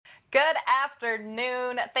Good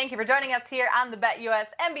afternoon. Thank you for joining us here on the BetUS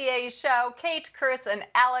NBA show. Kate, Chris, and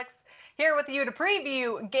Alex here with you to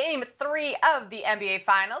preview Game 3 of the NBA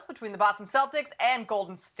Finals between the Boston Celtics and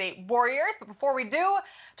Golden State Warriors. But before we do,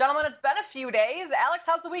 gentlemen, it's been a few days. Alex,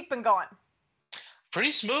 how's the week been going?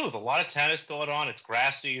 Pretty smooth. A lot of tennis going on. It's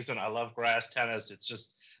grass season. I love grass tennis.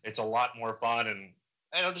 It's a lot more fun.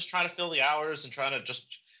 And just trying to fill the hours and trying to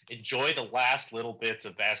just enjoy the last little bits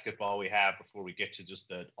of basketball we have before we get to just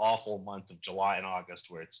the awful month of July and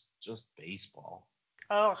August where it's just baseball.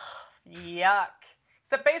 Ugh, yuck.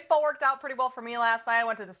 Except baseball worked out pretty well for me last night. I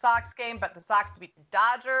went to the Sox game, but the Sox beat the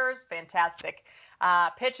Dodgers. Fantastic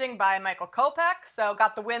pitching by Michael Kopech, so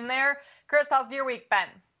got the win there. Chris, how's your week been?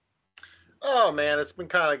 Oh man, it's been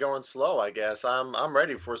kind of going slow, I guess. I'm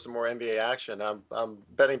ready for some more NBA action. I'm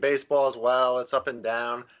betting baseball as well. It's up and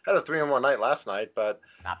down. Had a 3-1 night last night, but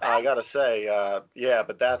I gotta say, yeah,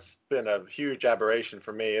 but that's been a huge aberration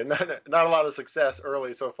for me, and not a lot of success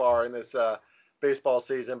early so far in this baseball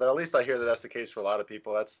season. But at least I hear that that's the case for a lot of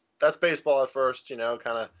people. That's baseball at first, kind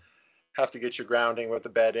of have to get your grounding with the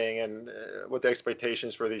betting and with the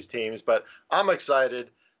expectations for these teams. But I'm excited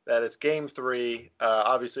that it's Game 3,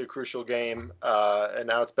 obviously a crucial game, and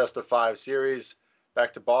now it's best of 5 series.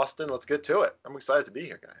 Back to Boston. Let's get to it. I'm excited to be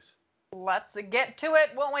here, guys. Let's get to it.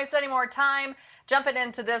 Won't waste any more time. Jumping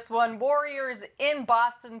into this one, Warriors in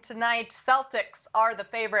Boston tonight. Celtics are the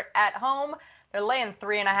favorite at home. They're laying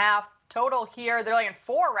 3.5. Total here, they're laying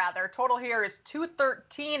 4 rather. Total here is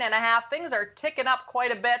 213.5. Things are ticking up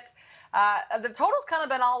quite a bit. The total's kind of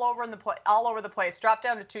been all over the place. Dropped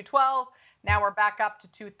down to 212. Now we're back up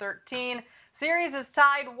to 213. Series is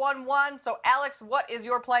tied 1-1. So, Alex, what is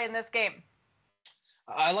your play in this game?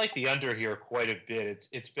 I like the under here quite a bit.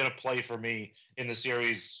 It's been a play for me in the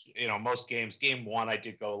series. Most games. Game 1, I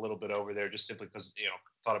did go a little bit over there just simply because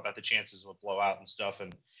thought about the chances of a blowout and stuff,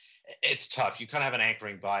 and it's tough. You kind of have an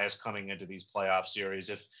anchoring bias coming into these playoff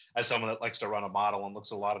series. If, as someone that likes to run a model and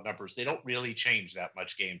looks at a lot of numbers, they don't really change that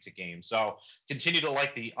much game to game. So continue to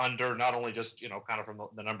like the under, not only just, kind of from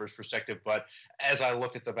the numbers perspective, but as I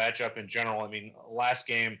look at the matchup in general. I mean, last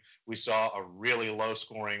game we saw a really low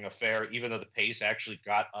scoring affair, even though the pace actually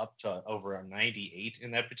got up to over a 98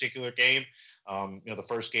 in that particular game. The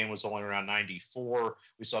first game was only around 94.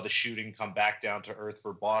 We saw the shooting come back down to earth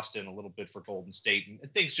for Boston, a little bit for Golden State,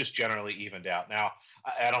 and things just generally evened out. Now,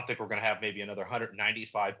 I don't think we're going to have maybe another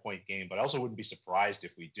 195-point game, but I also wouldn't be surprised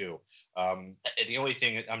if we do. The only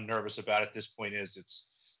thing I'm nervous about at this point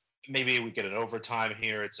is maybe we get an overtime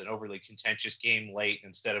here. It's an overly contentious game late.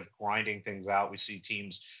 Instead of grinding things out, we see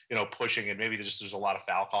teams, pushing, and maybe there's a lot of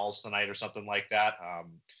foul calls tonight or something like that.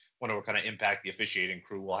 Wonder what kind of impact the officiating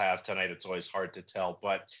crew will have tonight. It's always hard to tell,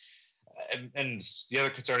 but and the other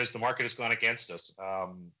concern is the market has gone against us.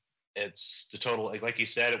 It's the total, like you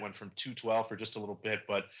said, it went from 212 for just a little bit,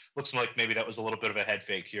 but looks like maybe that was a little bit of a head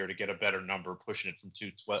fake here to get a better number, pushing it from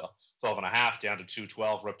 212.5 down to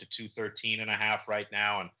 212. We're up to 213.5 right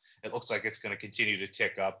now, and it looks like it's going to continue to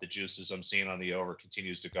tick up. The juices I'm seeing on the over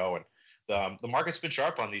continues to go, and the market's been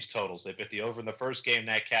sharp on these totals. They bet the over in the first game,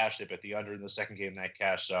 net cash. They bet the under in the second game, net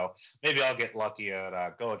cash. So maybe I'll get lucky and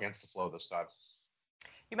go against the flow this time.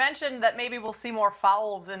 You mentioned that maybe we'll see more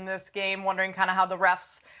fouls in this game, wondering kind of how the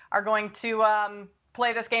refs are going to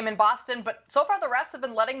play this game in Boston. But so far, the refs have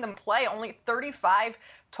been letting them play. Only 35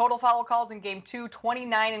 total foul calls in Game 2,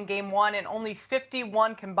 29 in Game 1, and only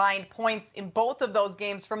 51 combined points in both of those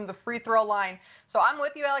games from the free throw line. So I'm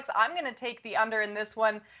with you, Alex. I'm going to take the under in this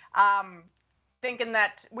one, thinking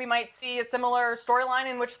that we might see a similar storyline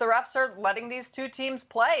in which the refs are letting these two teams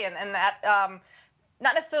play, and that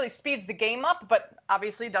not necessarily speeds the game up, but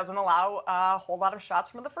obviously doesn't allow a whole lot of shots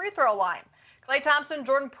from the free throw line. Klay Thompson,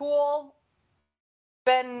 Jordan Poole,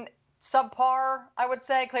 been subpar, I would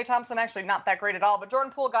say. Klay Thompson actually not that great at all, but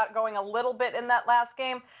Jordan Poole got going a little bit in that last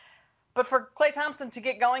game. But for Klay Thompson to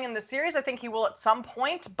get going in the series, I think he will at some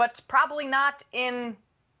point, but probably not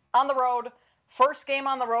on the road. First game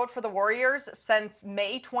on the road for the Warriors since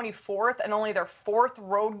May 24th, and only their 4th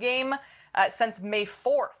road game since May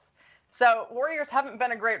 4th. So Warriors haven't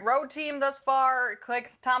been a great road team thus far. Klay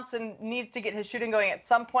Thompson needs to get his shooting going at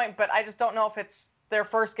some point, but I just don't know if it's their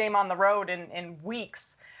first game on the road in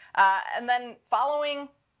weeks. And then following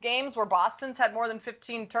games where Boston's had more than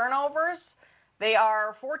 15 turnovers, they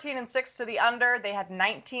are 14-6 to the under. They had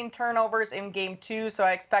 19 turnovers in Game 2, so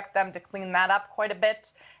I expect them to clean that up quite a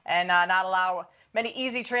bit and not allow many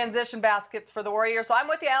easy transition baskets for the Warriors. So I'm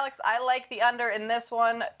with you, Alex. I like the under in this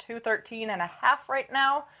one, 213.5 right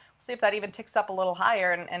now. See if that even ticks up a little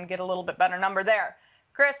higher and get a little bit better number there.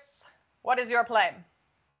 Chris, what is your play?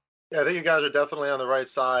 Yeah, I think you guys are definitely on the right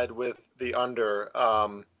side with the under.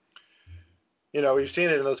 we've seen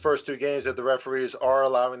it in those first two games that the referees are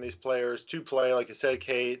allowing these players to play, like you said,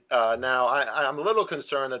 Kate. Now, I'm a little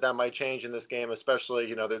concerned that might change in this game,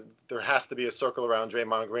 especially, there has to be a circle around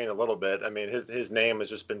Draymond Green a little bit. I mean, his name has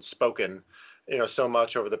just been spoken, so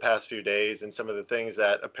much over the past few days, and some of the things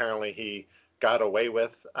that apparently he got away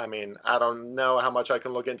with. I mean, I don't know how much I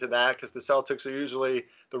can look into that because the Celtics are usually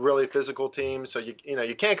the really physical team. So, you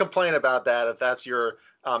can't complain about that if that's your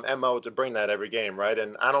MO to bring that every game, right?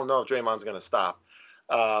 And I don't know if Draymond's going to stop.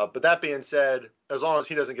 But that being said, as long as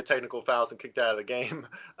he doesn't get technical fouls and kicked out of the game,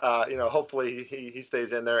 hopefully he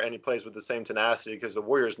stays in there and he plays with the same tenacity because the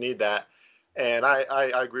Warriors need that. And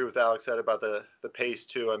I agree with Alex said about the pace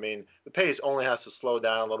too. I mean, the pace only has to slow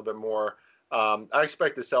down a little bit more. I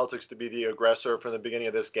expect the Celtics to be the aggressor from the beginning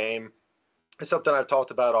of this game. It's something I've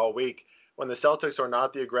talked about all week. When the Celtics are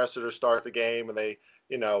not the aggressor to start the game, when they,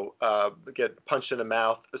 get punched in the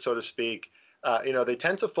mouth, so to speak, they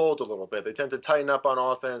tend to fold a little bit. They tend to tighten up on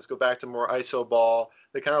offense, go back to more ISO ball.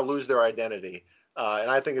 They kind of lose their identity.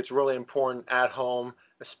 And I think it's really important at home,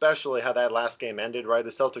 especially how that last game ended, right?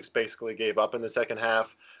 The Celtics basically gave up in the second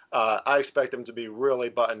half. I expect them to be really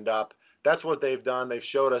buttoned up. That's what they've done. They've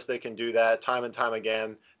showed us they can do that time and time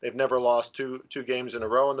again. They've never lost two games in a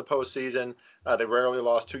row in the postseason. They rarely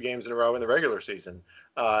lost 2 games in a row in the regular season.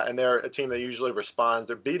 And they're a team that usually responds.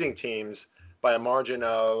 They're beating teams by a margin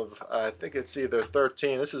of, I think it's either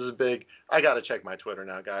 13. This is a big, I got to check my Twitter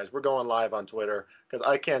now, guys. We're going live on Twitter because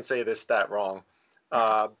I can't say this stat wrong.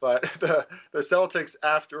 But the Celtics,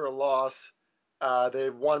 after a loss,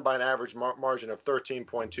 they've won by an average margin of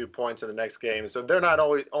 13.2 points in the next game. So they're not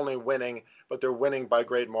only winning, but they're winning by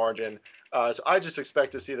great margin. So I just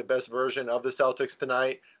expect to see the best version of the Celtics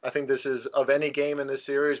tonight. I think this is, of any game in this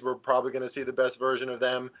series, we're probably going to see the best version of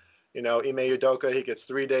them. Ime Udoka, he gets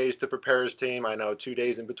 3 days to prepare his team. I know 2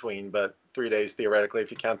 days in between, but 3 days theoretically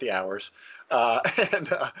if you count the hours. So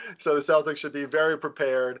the Celtics should be very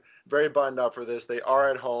prepared, very buttoned up for this. They are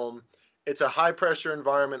at home. It's a high-pressure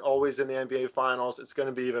environment always in the NBA Finals. It's going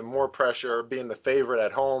to be even more pressure being the favorite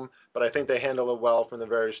at home, but I think they handle it well from the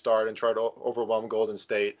very start and try to overwhelm Golden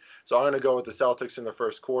State. So I'm going to go with the Celtics in the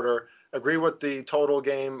first quarter. Agree with the total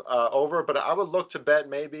game over, but I would look to bet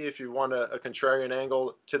maybe if you want a contrarian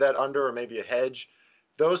angle to that under or maybe a hedge.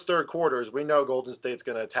 Those third quarters, we know Golden State's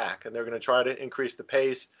going to attack, and they're going to try to increase the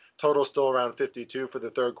pace. Total still around 52 for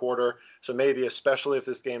the third quarter. So maybe, especially if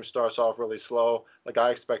this game starts off really slow, like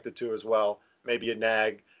I expect it to as well, maybe you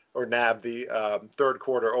nab the third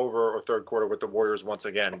quarter over or third quarter with the Warriors once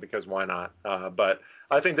again, because why not? But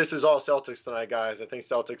I think this is all Celtics tonight, guys. I think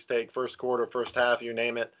Celtics take first quarter, first half, you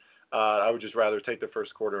name it. I would just rather take the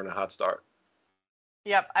first quarter in a hot start.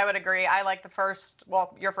 Yep, I would agree. I like your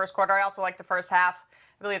first quarter. I also like the first half.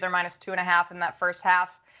 I believe they're -2.5 in that first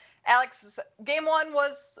half. Alex, game 1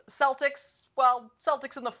 was Celtics. Well,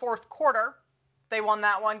 Celtics in the fourth quarter. They won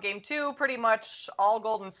that one. Game 2, pretty much all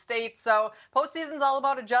Golden State. So postseason's all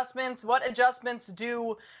about adjustments. What adjustments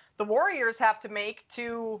do the Warriors have to make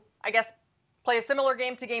to, I guess, play a similar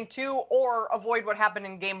game to game 2 or avoid what happened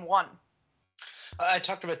in game 1? I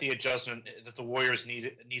talked about the adjustment that the Warriors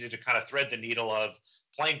needed to kind of thread the needle of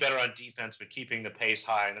playing better on defense, but keeping the pace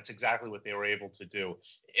high, and that's exactly what they were able to do.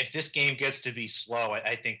 If this game gets to be slow,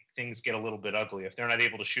 I think things get a little bit ugly. If they're not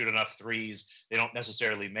able to shoot enough threes, they don't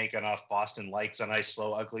necessarily make enough. Boston likes a nice,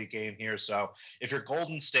 slow, ugly game here. So if you're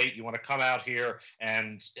Golden State, you want to come out here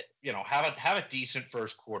and have a decent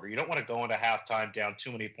first quarter. You don't want to go into halftime down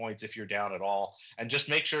too many points if you're down at all, and just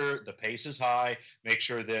make sure the pace is high. Make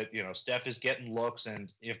sure that Steph is getting looks,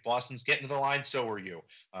 and if Boston's getting to the line, so are you.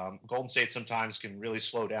 Golden State sometimes can really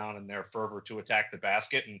slow down in their fervor to attack the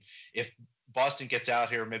basket. And if Boston gets out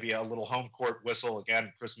here, maybe a little home court whistle.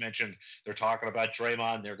 Again, Chris mentioned they're talking about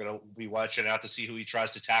Draymond. They're going to be watching out to see who he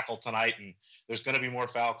tries to tackle tonight. And there's going to be more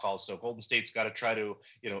foul calls. So Golden State's got to try to,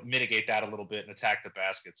 mitigate that a little bit and attack the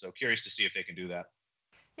basket. So curious to see if they can do that.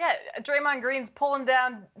 Yeah, Draymond Green's pulling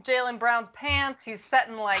down Jaylen Brown's pants. He's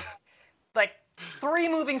setting like 3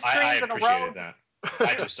 moving screens in a row. I appreciated that.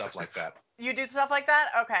 I do stuff like that. You do stuff like that?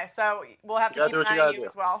 Okay, so we'll have to keep an eye on you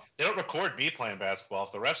as well. They don't record me playing basketball.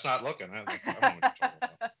 If the ref's not looking, I don't know what you're talking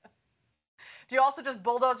about. Do you also just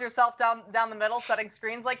bulldoze yourself down the middle, setting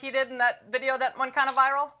screens like he did in that video that went kind of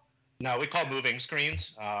viral? No, we call moving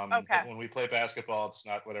screens. Okay. When we play basketball, it's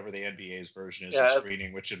not whatever the NBA's version is of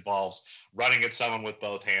screening, which involves running at someone with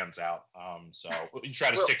both hands out. So you try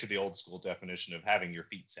to stick to the old school definition of having your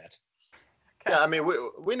feet set. Okay. Yeah, I mean,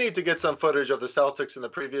 we need to get some footage of the Celtics in the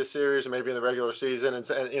previous series or maybe in the regular season and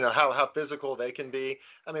how physical they can be.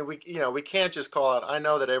 I mean, we can't just call out. I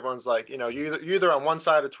know that everyone's like, you're either on one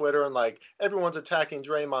side of Twitter and like everyone's attacking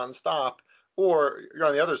Draymond, stop, or you're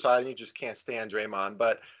on the other side and you just can't stand Draymond.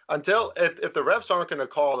 But if the refs aren't going to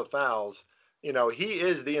call the fouls, he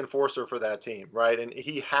is the enforcer for that team, right? And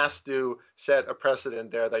he has to set a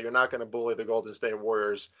precedent there that you're not going to bully the Golden State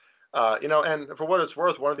Warriors. And for what it's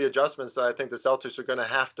worth, one of the adjustments that I think the Celtics are going to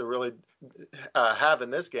have to really have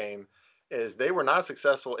in this game is they were not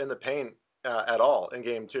successful in the paint at all in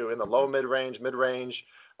game 2, in the low mid-range.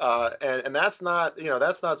 And that's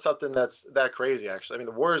not something that's that crazy, actually. I mean,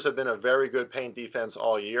 the Warriors have been a very good paint defense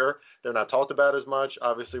all year. They're not talked about as much.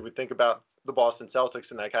 Obviously, we think about the Boston Celtics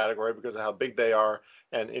in that category because of how big they are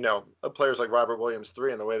and, players like Robert Williams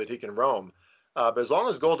III and the way that he can roam. But as long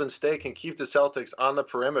as Golden State can keep the Celtics on the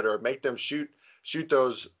perimeter, make them shoot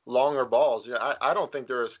those longer balls, I don't think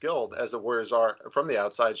they're as skilled as the Warriors are from the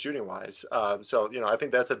outside shooting wise. So I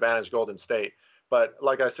think that's advantage Golden State. But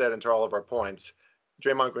like I said, into all of our points,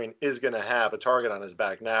 Draymond Green is going to have a target on his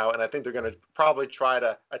back now, and I think they're going to probably try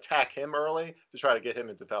to attack him early to try to get him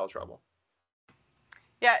into foul trouble.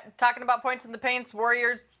 Yeah, talking about points in the paints,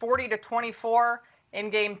 Warriors 40-24 in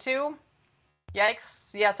game 2.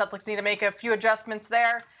 Yikes. Yeah, Celtics need to make a few adjustments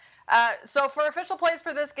there. So for official plays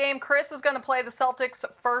for this game, Chris is going to play the Celtics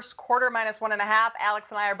first quarter -1.5.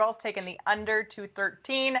 Alex and I are both taking the under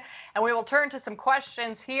 213. And we will turn to some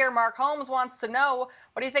questions here. Mark Holmes wants to know,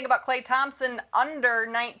 what do you think about Klay Thompson under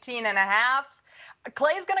 19.5?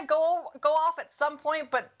 Klay's going to go off at some point,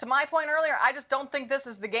 but to my point earlier, I just don't think this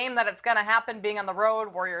is the game that it's going to happen being on the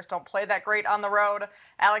road. Warriors don't play that great on the road.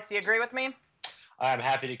 Alex, do you agree with me? I'm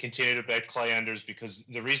happy to continue to bet Klay unders because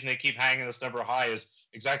the reason they keep hanging this number high is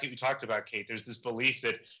exactly what you talked about, Kate. There's this belief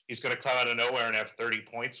that he's going to come out of nowhere and have 30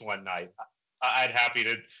 points one night. I'd happy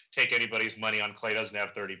to take anybody's money on Klay doesn't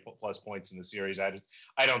have 30-plus points in the series. I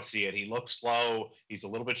don't see it. He looks slow. He's a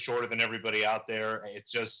little bit shorter than everybody out there.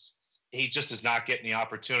 He just is not getting the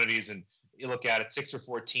opportunities. And you look at it, 6 for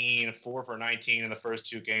 14, 4 for 19 in the first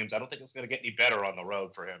 2 games. I don't think it's going to get any better on the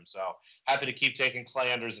road for him. So happy to keep taking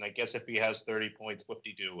Klay unders. And I guess if he has 30 points,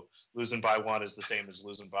 52, losing by 1 is the same as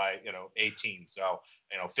losing by, 18. So,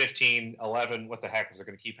 15, 11, what the heck? Is it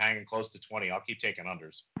going to keep hanging close to 20? I'll keep taking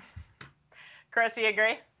unders. Chris, you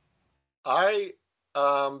agree? I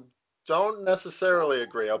don't necessarily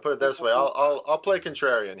agree. I'll put it this way. I'll play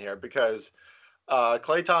contrarian here because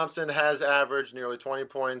Klay Thompson has averaged nearly 20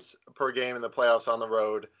 points per game in the playoffs on the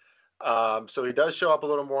road. So he does show up a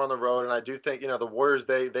little more on the road. And I do think, the Warriors,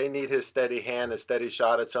 they need his steady hand, his steady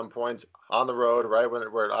shot at some points on the road, right?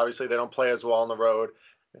 Where obviously they don't play as well on the road.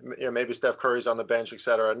 Maybe Steph Curry's on the bench, et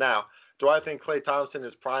cetera. Now, do I think Klay Thompson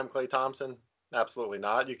is prime Klay Thompson? Absolutely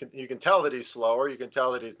not. You can tell that he's slower. You can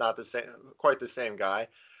tell that he's not quite the same guy.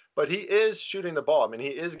 But he is shooting the ball. I mean, he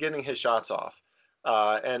is getting his shots off.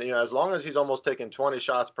 And as long as he's almost taking 20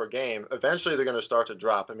 shots per game, eventually they're going to start to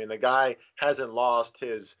drop. I mean, the guy hasn't lost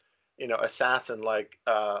his, assassin-like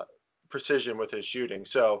precision with his shooting.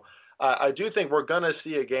 So I do think we're going to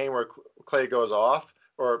see a game where Klay goes off,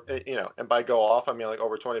 or and by go off I mean like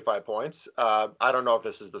over 25 points. I don't know if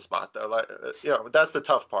this is the spot though. That's the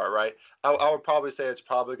tough part, right? I would probably say it's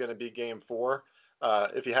probably going to be game 4.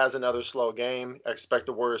 If he has another slow game, I expect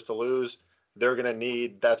the Warriors to lose. They're going to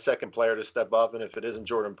need that second player to step up. And if it isn't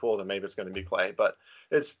Jordan Poole, then maybe it's going to be Klay. But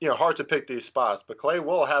it's hard to pick these spots. But Klay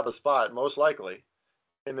will have a spot, most likely,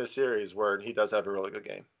 in this series where he does have a really good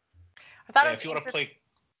game. If you want to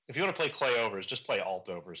play Klay overs, just play alt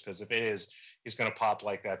overs, because if it is, he's going to pop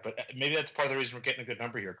like that. But maybe that's part of the reason we're getting a good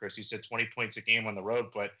number here, Chris. You said 20 points a game on the road,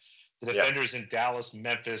 but the defenders in Dallas,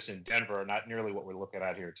 Memphis, and Denver are not nearly what we're looking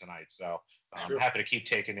at here tonight. So I'm happy to keep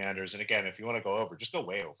taking the unders. And again, if you want to go over, just go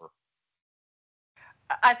way over.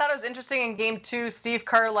 I thought it was interesting in game 2, Steve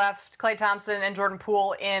Kerr left Klay Thompson and Jordan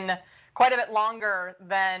Poole in quite a bit longer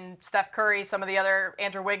than Steph Curry, some of the other,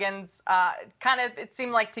 Andrew Wiggins. It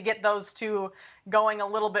seemed like to get those two going a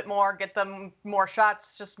little bit more, get them more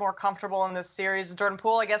shots, just more comfortable in this series. Jordan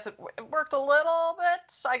Poole, I guess it worked a little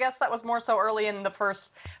bit. I guess that was more so early in the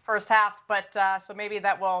first half, but so maybe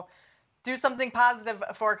that will do something positive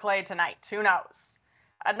for Klay tonight. Who knows?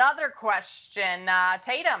 Another question,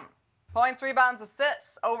 Tatum. Points, rebounds,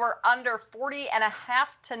 assists, over under 40.5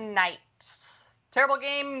 tonight. Terrible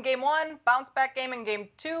game in game 1, bounce back game in game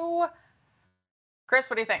 2. Chris,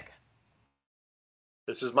 what do you think?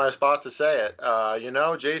 This is my spot to say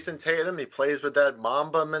it. Jason Tatum, he plays with that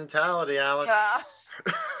Mamba mentality, Alex.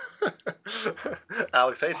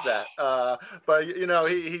 Alex hates that. But,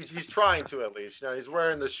 he's trying to at least. He's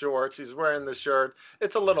wearing the shorts. He's wearing the shirt.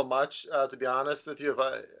 It's a little much, to be honest with you.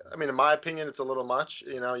 In my opinion, it's a little much.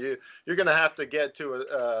 You're going to have to get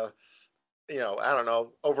to I don't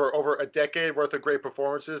know, over a decade worth of great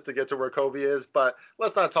performances to get to where Kobe is. But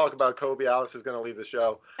let's not talk about Kobe. Alex is going to leave the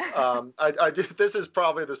show. I do. This is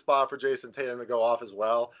probably the spot for Jason Tatum to go off as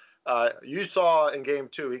well. You saw in game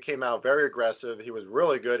 2, he came out very aggressive. He was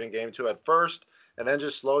really good in game 2 at first, and then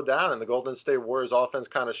just slowed down. And the Golden State Warriors offense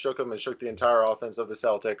kind of shook him and shook the entire offense of the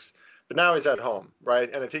Celtics. But now he's at home,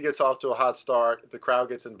 right? And if he gets off to a hot start, if the crowd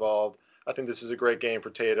gets involved, I think this is a great game for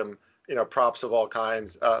Tatum. Props of all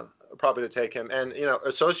kinds, probably to take him. And,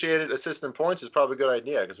 associated assist and points is probably a good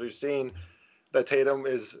idea because we've seen that Tatum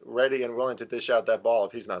is ready and willing to dish out that ball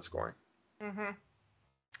if he's not scoring. Mm-hmm.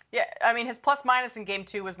 Yeah, I mean, his plus-minus in game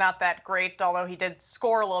 2 was not that great, although he did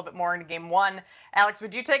score a little bit more in game 1. Alex,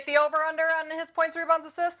 would you take the over-under on his points, rebounds,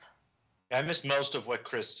 assists? I missed most of what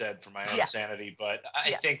Chris said for my own sanity, but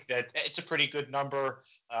I think that it's a pretty good number.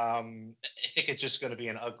 I think it's just going to be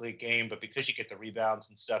an ugly game, but because you get the rebounds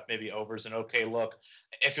and stuff, maybe over's an okay look.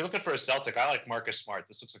 If you're looking for a Celtic, I like Marcus Smart.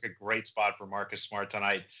 This looks like a great spot for Marcus Smart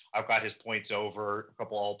tonight. I've got his points over, a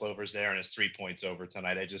couple alt overs there, and his 3 points over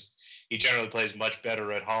tonight. He generally plays much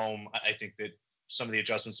better at home. I think that some of the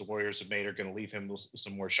adjustments the Warriors have made are going to leave him with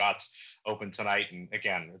some more shots open tonight. And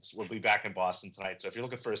again, we'll be back in Boston tonight. So if you're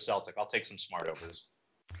looking for a Celtic, I'll take some Smart overs.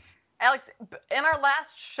 Alex, in our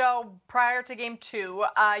last show prior to game 2,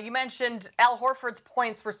 you mentioned Al Horford's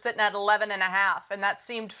points were sitting at 11.5, and that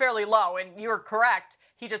seemed fairly low. And you were correct.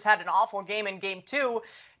 He just had an awful game in game 2.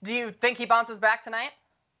 Do you think he bounces back tonight?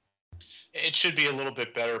 It should be a little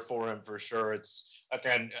bit better for him for sure.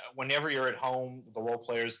 Again, whenever you're at home, the role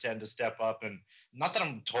players tend to step up. And not that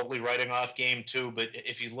I'm totally writing off game 2, but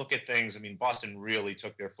if you look at things, I mean, Boston really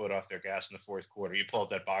took their foot off their gas in the fourth quarter. You pull up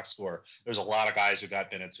that box score. There's a lot of guys who got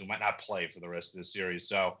minutes who might not play for the rest of the series.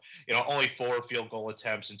 So, only 4 field goal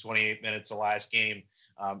attempts in 28 minutes the last game.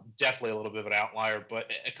 Definitely a little bit of an outlier, but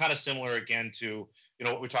kind of similar again to,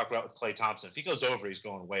 what we talked about with Klay Thompson. If he goes over, he's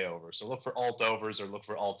going way over. So look for alt overs or look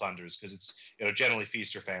for alt unders because it's, generally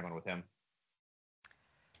feast or famine with him.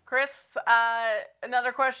 Chris,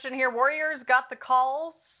 another question here. Warriors got the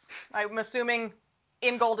calls, I'm assuming,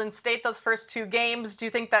 in Golden State those first 2 games. Do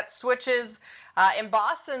you think that switches in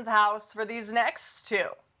Boston's house for these next 2?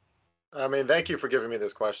 I mean, thank you for giving me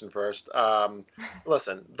this question first.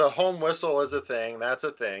 Listen, the home whistle is a thing. That's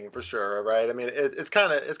a thing for sure, right? I mean, it's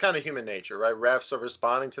kind of human nature, right? Refs are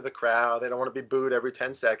responding to the crowd. They don't want to be booed every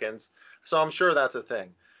 10 seconds. So I'm sure that's a thing.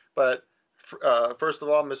 But first of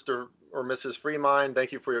all, Mr. or Mrs. Freemind,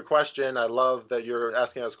 thank you for your question. I love that you're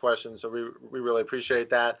asking us questions, so we really appreciate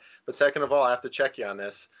that. But second of all, I have to check you on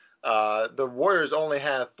this. The Warriors only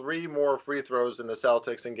had 3 more free throws than the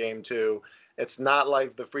Celtics in game 2. It's not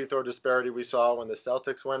like the free throw disparity we saw when the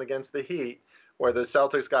Celtics went against the Heat, where the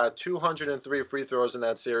Celtics got 203 free throws in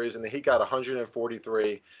that series and the Heat got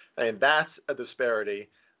 143. I mean, that's a disparity.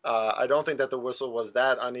 I don't think that the whistle was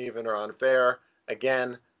that uneven or unfair.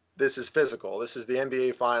 Again, this is physical. This is the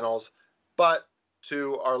NBA Finals. But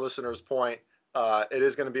to our listeners' point, it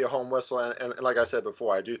is going to be a home whistle. And like I said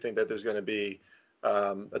before, I do think that there's going to be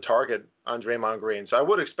a target on Draymond Green. So I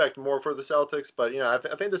would expect more for the Celtics. But, I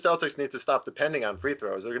think the Celtics need to stop depending on free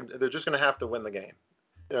throws. They're just going to have to win the game.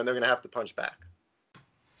 They're going to have to punch back.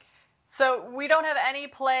 So we don't have any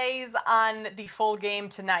plays on the full game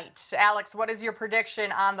tonight. Alex, what is your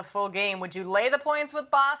prediction on the full game? Would you lay the points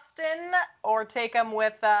with Boston or take them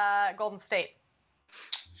with Golden State?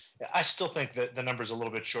 I still think that the number's a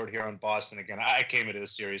little bit short here on Boston. Again, I came into the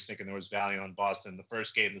series thinking there was value on Boston the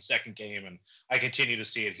first game, the second game, and I continue to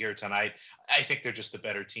see it here tonight. I think they're just the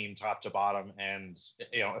better team top to bottom. And,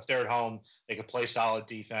 if they're at home, they can play solid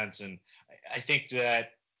defense. And I think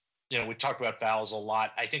that, we talked about fouls a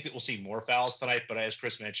lot. I think that we'll see more fouls tonight, but as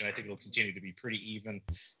Chris mentioned, I think it'll continue to be pretty even.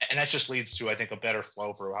 And that just leads to, I think, a better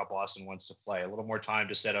flow for how Boston wants to play. A little more time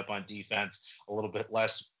to set up on defense, a little bit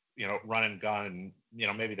less, run and gun, and,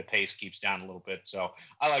 maybe the pace keeps down a little bit. So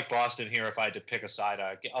I like Boston here. If I had to pick a side,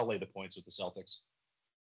 I'll lay the points with the Celtics.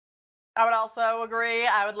 I would also agree.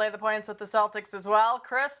 I would lay the points with the Celtics as well.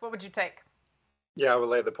 Chris, what would you take? Yeah, I would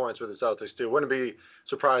lay the points with the Celtics too. Wouldn't be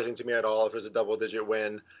surprising to me at all if it was a double-digit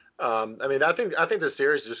win. I think the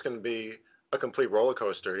series is just going to be a complete roller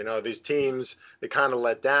coaster. These teams, they kind of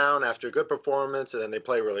let down after a good performance, and then they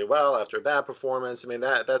play really well after a bad performance. I mean,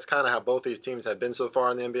 that's kind of how both these teams have been so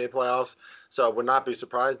far in the NBA playoffs. So I would not be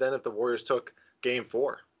surprised then if the Warriors took Game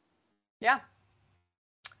 4. Yeah.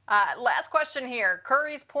 Last question here.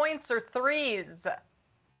 Curry's points or threes?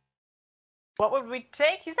 What would we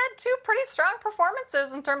take? He's had 2 pretty strong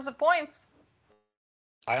performances in terms of points.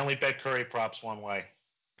 I only bet Curry props one way.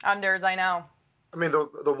 Unders, I know. I mean,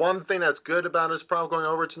 the one thing that's good about his prop going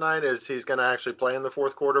over tonight is he's going to actually play in the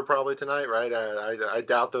fourth quarter probably tonight, right? I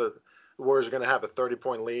doubt the the Warriors are going to have a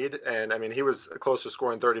 30-point lead. And I mean, he was close to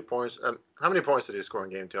scoring 30 points. How many points did he score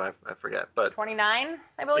in game 2? I forget. But 29,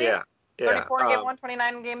 I believe. Yeah. 34 in game 1,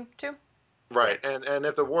 29 in game 2. Right. And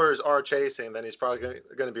if the Warriors are chasing, then he's probably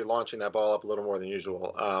going to be launching that ball up a little more than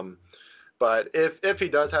usual. But if he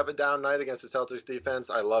does have a down night against the Celtics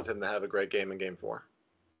defense, I love him to have a great game in game 4.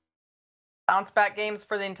 Bounce back games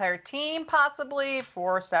for the entire team, possibly,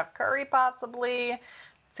 for Steph Curry, possibly.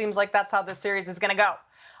 Seems like that's how this series is going to go.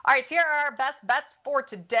 All right, here are our best bets for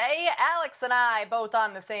today. Alex and I both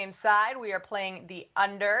on the same side. We are playing the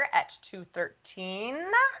under at 213.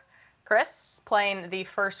 Chris playing the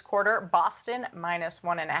first quarter, Boston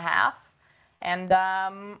 -1.5. And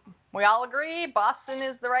we all agree Boston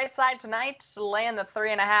is the right side tonight, laying the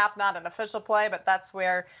 3.5. Not an official play, but that's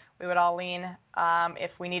where we would all lean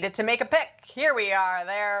if we needed to make a pick. Here we are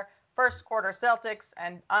there, first quarter Celtics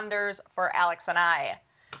and unders for Alex and I.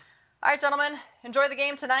 All right, gentlemen, enjoy the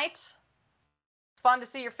game tonight. It's fun to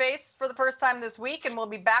see your face for the first time this week, and we'll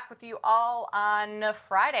be back with you all on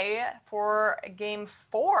Friday for game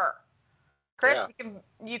 4. Chris,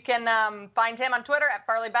 you can find him on Twitter at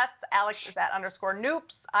FarleyBets. Alex is at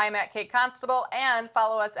 _Noops. I'm at Kate Constable, and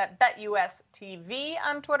follow us at BetUSTV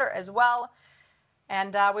on Twitter as well.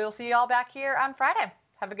 And we will see you all back here on Friday.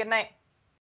 Have a good night.